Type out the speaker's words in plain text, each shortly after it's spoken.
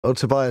Well,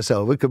 Tobias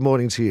Ellwood, good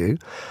morning to you.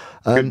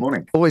 Good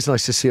morning. Always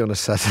nice to see you on a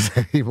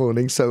Saturday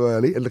morning so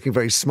early and looking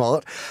very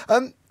smart.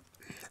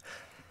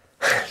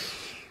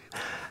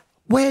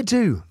 Where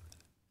do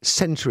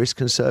centrist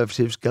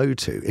Conservatives go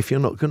to if you're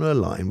not going to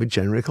align with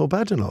Jenrick or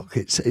Badenoch?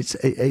 It's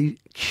a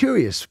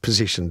curious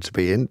position to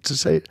be in, to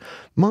say it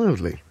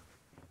mildly.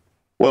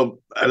 Well,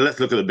 let's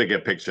look at the bigger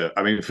picture.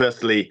 I mean,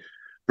 firstly,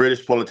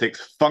 British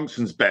politics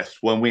functions best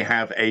when we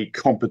have a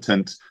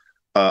competent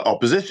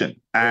opposition.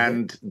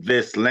 And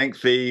this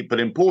lengthy but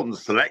important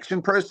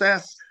selection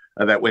process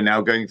that we're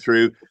now going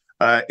through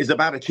is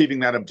about achieving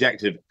that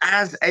objective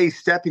as a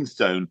stepping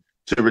stone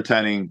to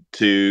returning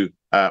to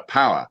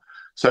power.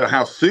 So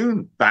how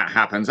soon that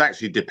happens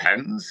actually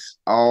depends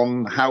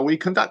on how we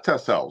conduct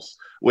ourselves.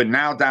 We're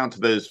now down to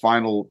those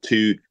final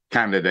two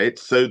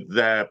candidates. So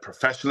their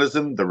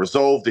professionalism, the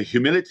resolve, the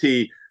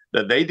humility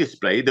that they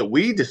display, that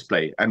we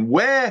display, and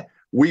where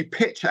we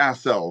pitch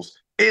ourselves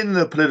in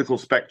the political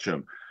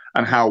spectrum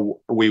and how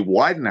we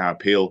widen our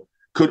appeal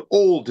could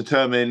all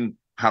determine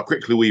how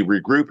quickly we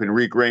regroup and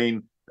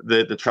regain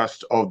the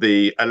trust of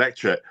the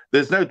electorate.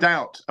 There's no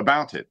doubt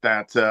about it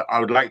that I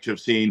would like to have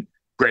seen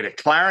greater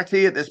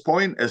clarity at this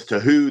point as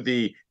to who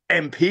the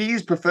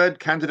MP's preferred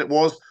candidate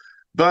was.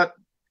 But,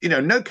 you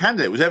know, no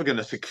candidate was ever going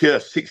to secure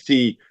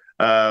 60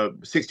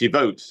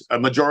 votes, a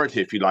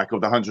majority, if you like, of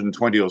the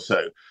 120 or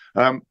so.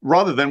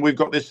 Rather than we've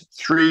got this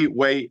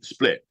three-way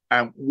split.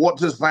 And what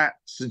does that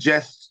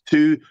suggest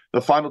to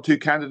the final two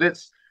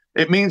candidates?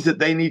 It means that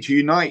they need to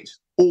unite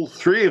all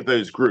three of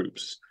those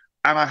groups.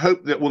 And I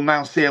hope that we'll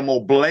now see a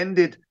more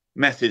blended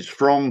message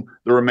from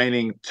the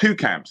remaining two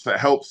camps that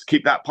helps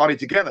keep that party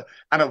together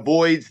and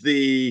avoids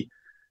the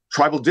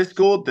tribal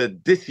discord, the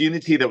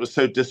disunity that was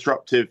so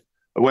disruptive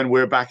when we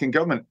were back in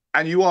government.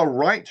 And you are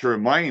right to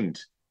remind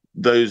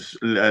those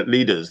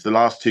leaders, the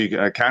last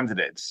two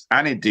candidates,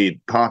 and indeed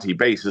party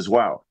base as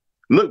well.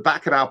 Look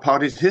back at our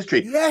party's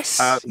history.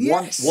 Yes.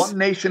 One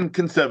Nation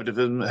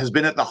conservatism has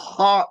been at the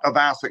heart of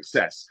our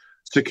success,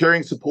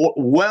 securing support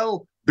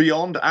well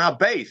beyond our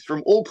base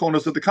from all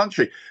corners of the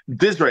country.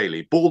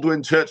 Disraeli,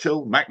 Baldwin,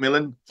 Churchill,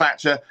 Macmillan,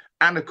 Thatcher,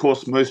 and of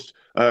course, most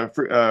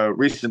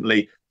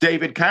recently,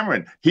 David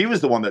Cameron. He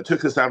was the one that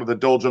took us out of the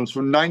doldrums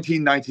from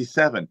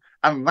 1997.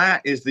 And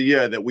that is the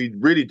year that we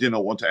really do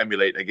not want to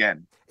emulate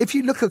again. If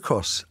you look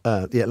across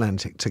the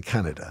Atlantic to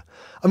Canada,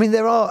 I mean,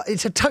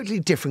 it's a totally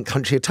different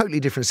country, a totally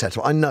different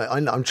setup. I know.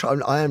 I'm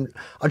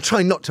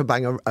trying not to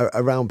bang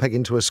a round peg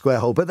into a square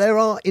hole, but there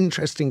are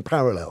interesting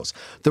parallels.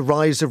 The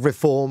rise of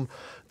reform,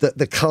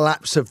 the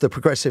collapse of the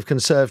Progressive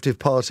Conservative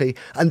Party,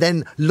 and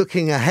then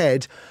looking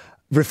ahead,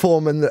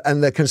 reform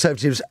and the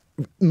Conservatives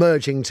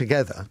merging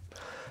together.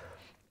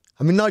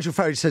 I mean, Nigel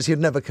Farage says he'd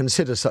never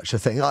consider such a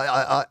thing.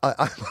 I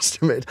must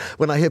admit,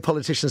 when I hear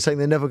politicians saying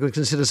they're never going to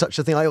consider such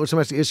a thing, I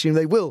automatically assume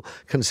they will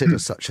consider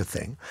such a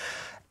thing.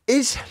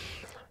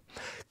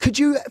 Could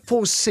you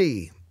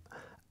foresee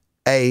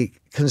a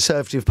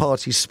Conservative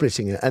Party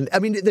splitting it? And I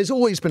mean, there's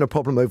always been a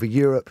problem over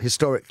Europe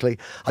historically.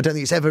 I don't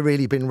think it's ever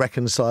really been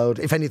reconciled.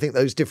 If anything,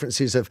 those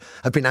differences have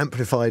been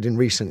amplified in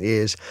recent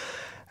years.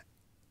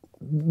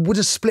 Would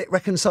a split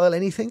reconcile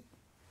anything?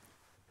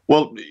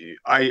 Well,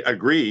 I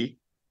agree.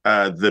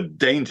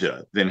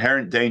 The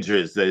inherent danger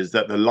is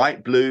that the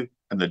light blue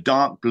and the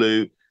dark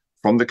blue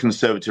from the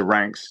Conservative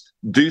ranks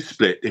do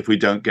split if we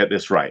don't get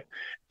this right.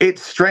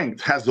 Its strength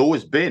has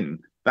always been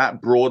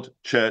that broad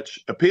church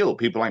appeal,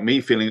 people like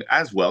me feeling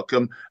as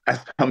welcome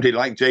as somebody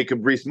like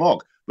Jacob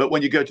Rees-Mogg. But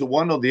when you go to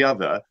one or the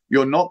other,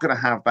 you're not going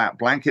to have that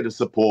blanket of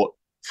support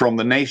from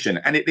the nation.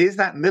 And it is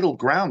that middle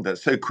ground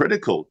that's so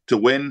critical to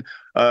win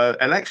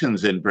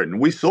elections in Britain.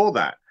 We saw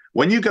that.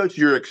 When you go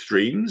to your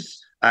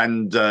extremes,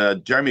 and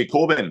Jeremy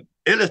Corbyn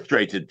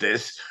illustrated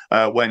this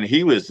when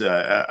he was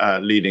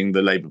leading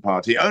the Labour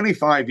Party only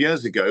 5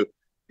 years ago,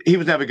 he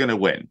was never going to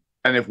win.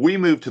 And if we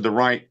move to the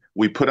right,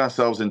 we put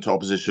ourselves into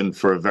opposition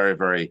for a very,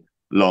 very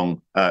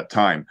long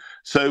time.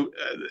 So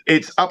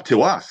it's up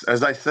to us.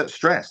 As I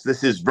stress,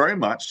 this is very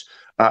much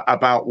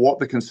about what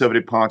the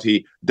Conservative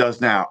Party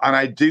does now. And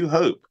I do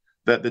hope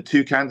that the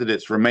two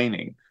candidates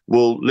remaining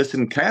will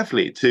listen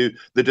carefully to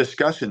the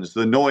discussions,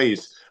 the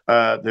noise,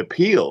 the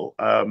appeal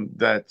and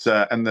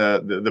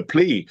the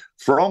plea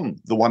from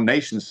the One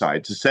Nation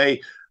side to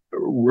say,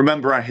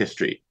 remember our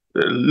history,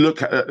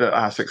 look at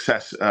our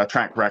success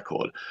track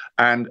record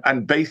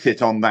and base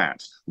it on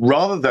that,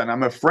 rather than,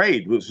 I'm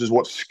afraid, which is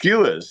what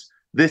skewers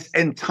this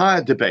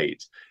entire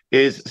debate,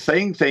 is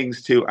saying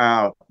things to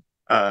our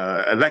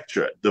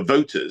electorate, the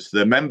voters,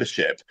 the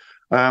membership,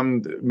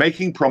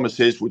 making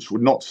promises which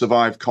would not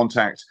survive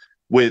contact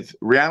with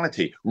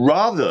reality,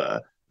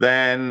 rather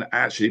than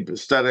actually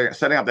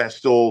setting up their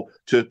stall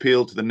to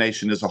appeal to the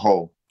nation as a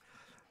whole.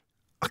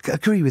 I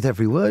agree with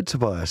every word,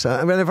 Tobias.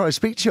 Whenever I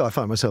speak to you, I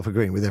find myself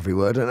agreeing with every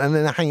word, and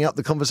then hanging up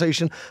the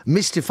conversation,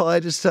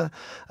 mystified as to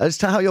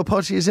how your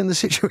party is in the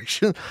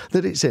situation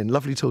that it's in.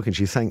 Lovely talking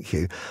to you. Thank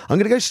you. I'm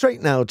going to go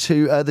straight now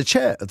to the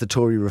chair of the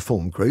Tory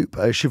Reform Group,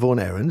 Siobhan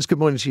Aarons. Good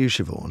morning to you,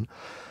 Siobhan.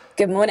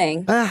 Good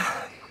morning.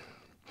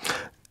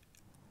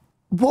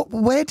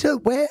 Where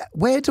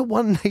do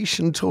One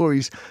Nation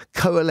Tories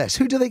coalesce?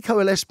 Who do they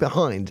coalesce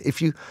behind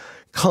if you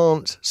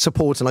can't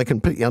support, and I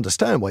completely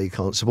understand why you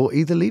can't support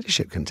either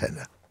leadership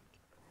contender?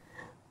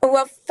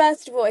 Well,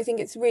 first of all, I think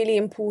it's really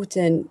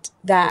important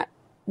that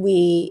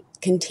we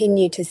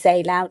continue to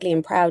say loudly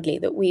and proudly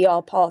that we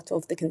are part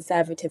of the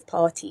Conservative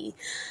Party,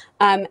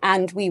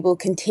 and we will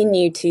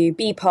continue to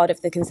be part of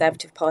the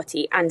Conservative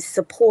Party and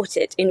support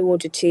it in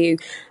order to,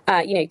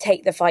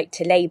 take the fight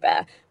to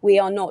Labour. We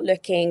are not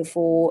looking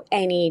for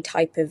any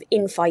type of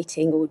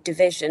infighting or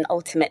division,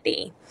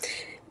 ultimately.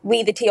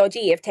 We, the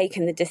TRG, have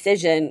taken the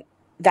decision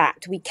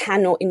that we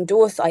cannot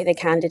endorse either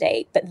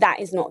candidate, but that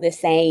is not the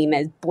same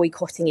as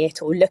boycotting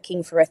it or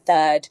looking for a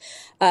third,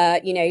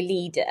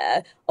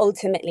 leader.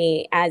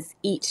 Ultimately, as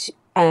each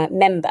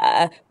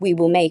member, we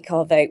will make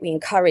our vote. We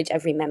encourage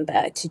every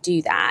member to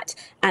do that,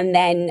 and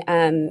then,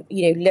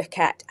 look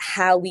at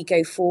how we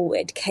go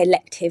forward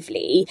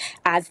collectively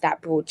as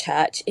that broad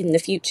church in the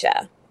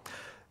future.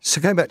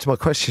 So going back to my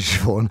question,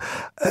 Siobhan,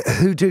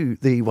 who do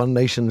the One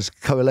Nations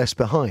coalesce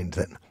behind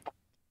then?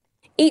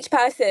 Each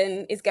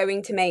person is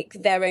going to make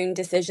their own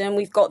decision.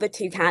 We've got the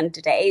two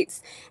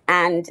candidates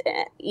and,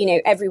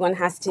 everyone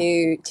has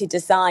to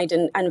decide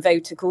and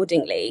vote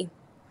accordingly.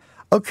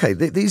 OK,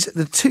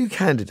 the two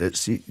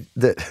candidates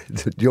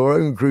that your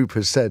own group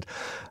has said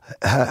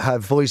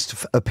have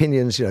voiced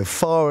opinions,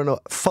 far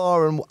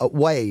and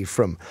away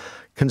from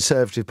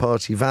Conservative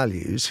Party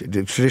values,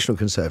 traditional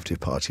Conservative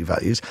Party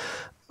values.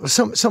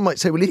 Some might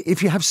say, well,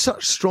 if you have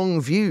such strong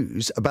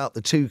views about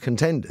the two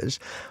contenders,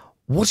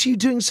 what are you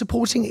doing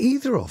supporting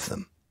either of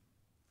them?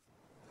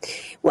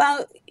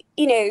 Well,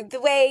 the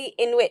way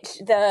in which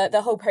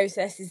the whole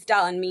process is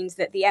done means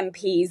that the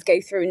MPs go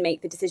through and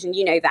make the decision.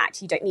 You know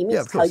that. You don't need me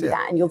to tell you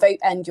that. And your vote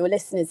and your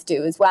listeners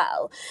do as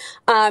well.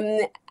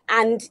 And,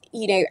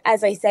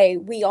 as I say,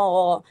 we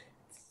are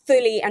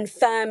fully and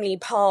firmly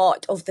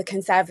part of the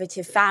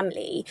Conservative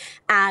family.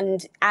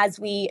 And as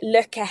we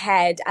look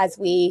ahead, as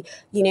we,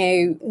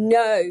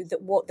 know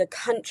that what the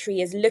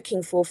country is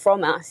looking for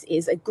from us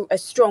is a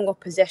strong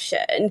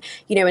opposition,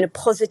 and a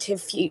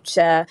positive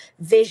future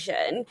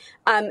vision,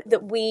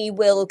 that we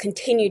will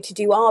continue to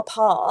do our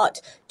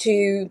part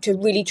to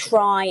really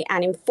try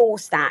and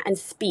enforce that and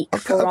speak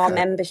for our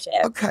membership.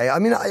 OK, I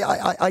mean,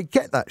 I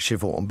get that,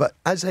 Siobhan, but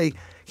as a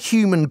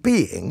human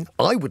being,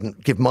 I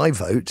wouldn't give my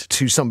vote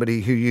to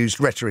somebody who used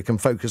rhetoric and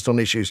focused on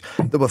issues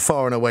that were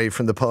far and away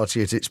from the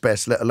party at its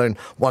best, let alone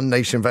One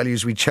Nation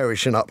values we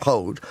cherish and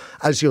uphold,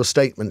 as your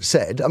statement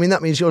said. I mean,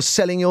 that means you're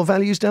selling your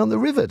values down the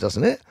river,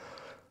 doesn't it?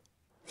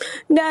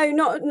 No,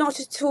 not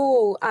at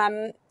all.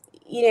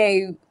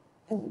 There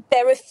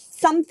are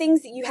some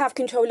things that you have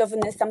control of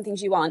and there's some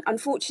things you aren't.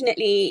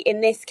 Unfortunately,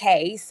 in this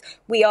case,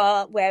 we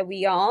are where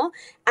we are.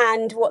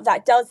 And what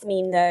that does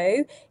mean,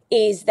 though,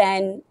 is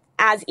then,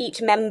 as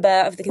each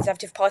member of the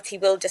Conservative Party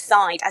will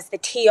decide, as the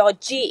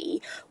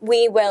TRG,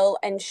 we will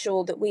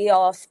ensure that we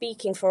are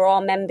speaking for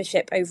our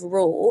membership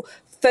overall,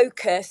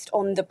 focused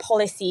on the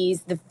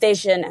policies, the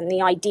vision and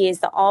the ideas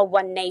that are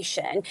One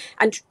Nation,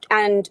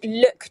 and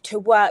look to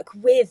work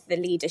with the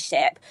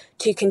leadership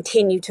to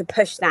continue to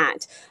push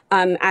that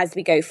as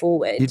we go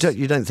forward. You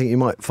don't think you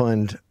might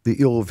find that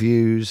your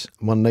views,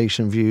 One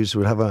Nation views,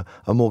 would have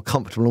a more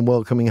comfortable and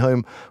welcoming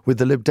home with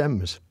the Lib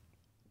Dems?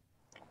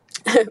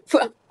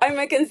 Well, I'm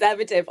a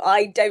Conservative.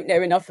 I don't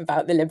know enough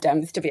about the Lib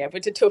Dems to be able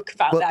to talk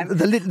about them.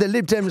 The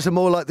Lib Dems are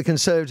more like the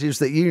Conservatives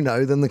that you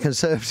know than the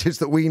Conservatives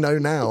that we know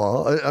now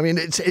are. I mean,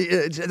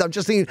 I'm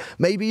just thinking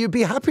maybe you'd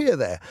be happier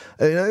there.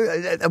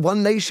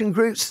 One Nation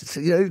groups,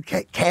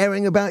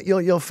 caring about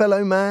your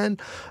fellow man.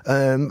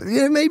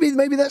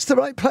 Maybe that's the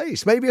right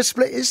place. Maybe a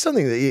split is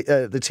something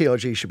that the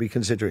TRG should be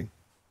considering.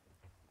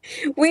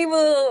 We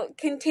will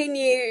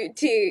continue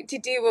to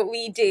do what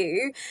we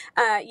do.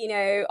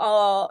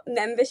 Our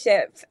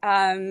membership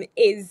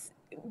is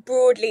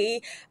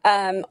broadly,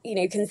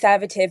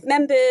 Conservative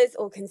members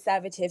or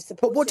Conservative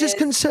supporters. But what does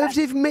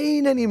Conservative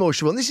mean anymore,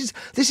 Siobhan?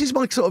 This is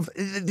my sort of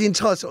the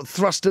entire sort of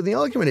thrust of the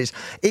argument is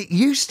it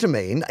used to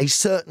mean a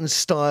certain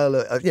style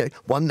of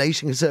One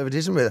Nation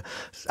conservatism with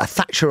a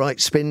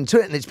Thatcherite spin to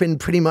it, and it's been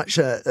pretty much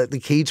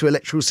the key to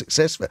electoral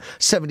success for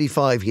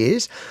 75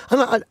 years.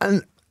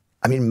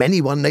 I mean, many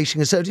One Nation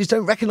Conservatives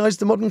don't recognise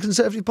the modern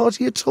Conservative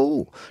Party at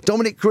all.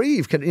 Dominic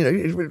Grieve can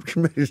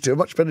do a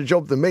much better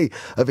job than me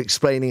of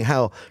explaining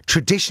how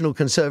traditional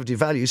Conservative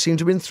values seem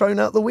to have been thrown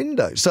out the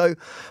window. So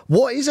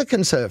what is a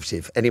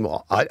Conservative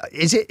anymore?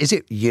 Is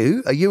it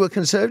you? Are you a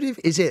Conservative?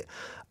 Is it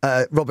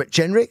Robert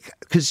Jenrick?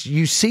 Because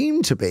you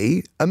seem to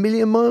be a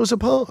million miles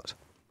apart.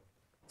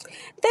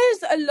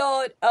 There's a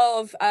lot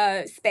of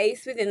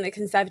space within the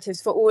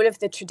Conservatives for all of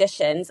the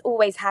traditions,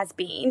 always has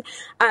been.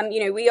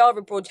 We are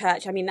a broad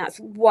church. I mean, that's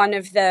one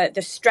of the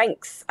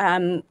strengths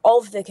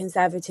of the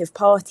Conservative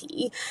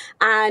Party.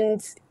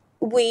 And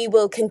we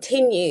will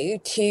continue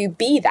to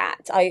be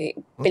that. I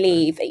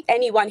believe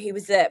anyone who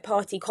was at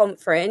party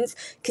conference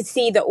could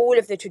see that all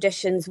of the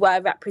traditions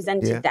were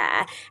represented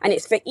there. And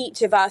it's for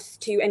each of us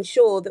to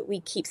ensure that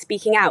we keep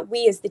speaking out.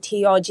 We as the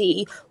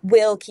TRG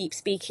will keep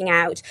speaking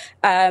out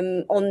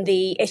on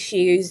the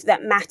issues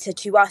that matter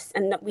to us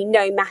and that we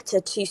know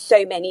matter to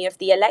so many of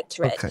the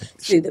electorate,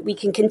 so that we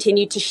can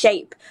continue to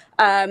shape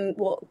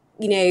what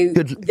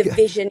the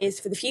vision is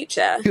for the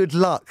future. Good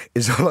luck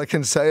is all I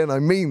can say, and I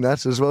mean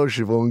that as well,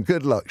 Siobhan.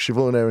 Good luck.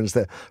 Siobhan Aarons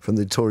there from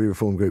the Tory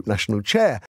Reform Group National Chair.